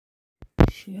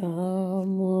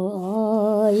श्याम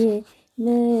आए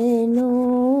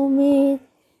नैनों में,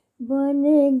 बन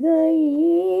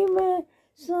गई मैं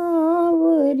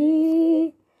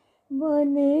सांवरी,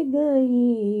 बन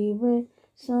गई मैं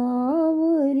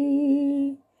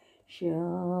सांवरी।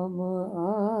 श्याम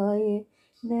आए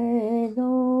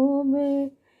नैनों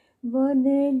में, बन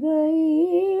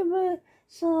गई मैं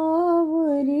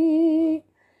सांवरी,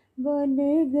 बन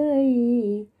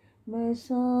गई मैं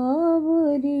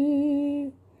सांवरी।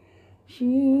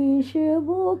 शीश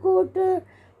मुकुट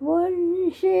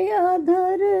वंश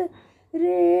अधर,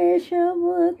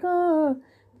 रेशम का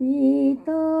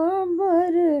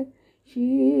पीतांबर।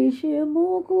 शीश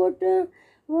मुकुट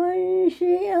वंश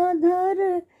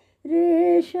अधर,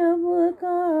 रेशम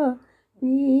का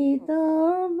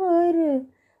पीतांबर।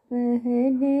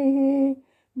 पहने हैं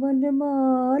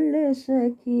बनमाल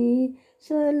सखी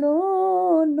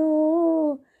सलोनो,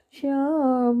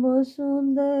 श्याम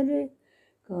सुंदर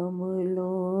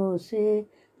कमलों से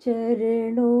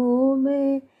चरणों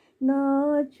में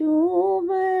नाचूं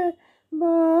मैं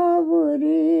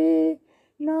बावरी,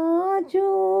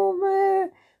 नाचूं मैं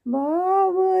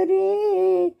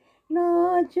बावरी,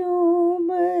 नाचूं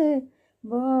मैं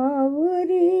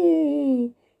बावरी,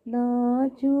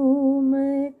 नाचूं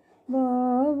मैं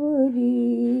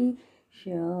बावरी।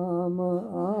 श्याम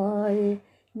आए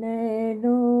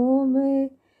नैनों में,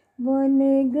 बन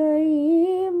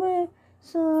गई मैं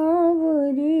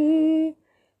सांवरी,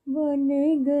 बन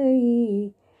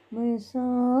गई मैं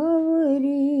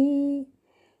सांवरी।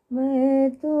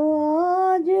 मैं तो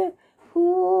आज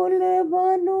फूल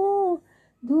बनूं,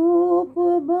 धूप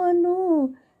बनूं,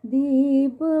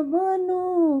 दीप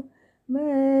बनूं।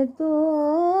 मैं तो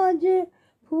आज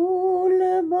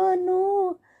फूल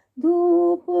बनूं,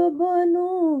 धूप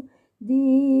बनूं,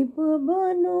 दीप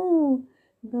बनूं।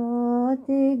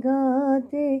 गाते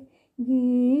गाते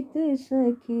गीत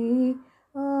सखी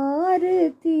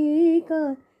आरती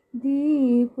का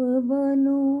दीप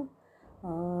बनूं।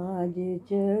 आज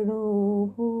चढ़ूं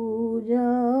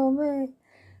पूजा में,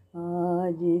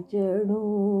 आज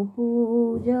चढ़ूं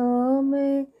पूजा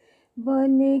में,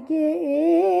 बन के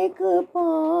एक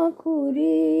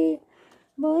पाखुरी,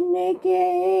 बन के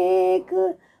एक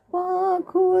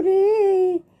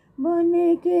पाखुरी, बन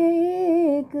के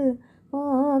एक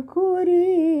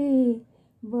पाखुरी,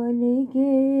 बन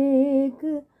के एक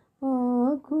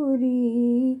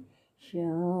पाखुरी।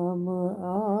 श्याम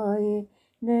आए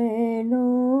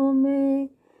नैनों में,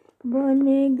 बन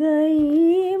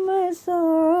गई मैं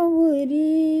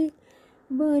सांवरी,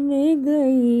 बन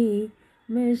गई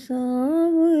मैं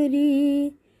सांवरी,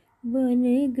 बन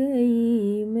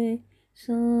गई मैं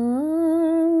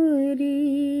सांवरी।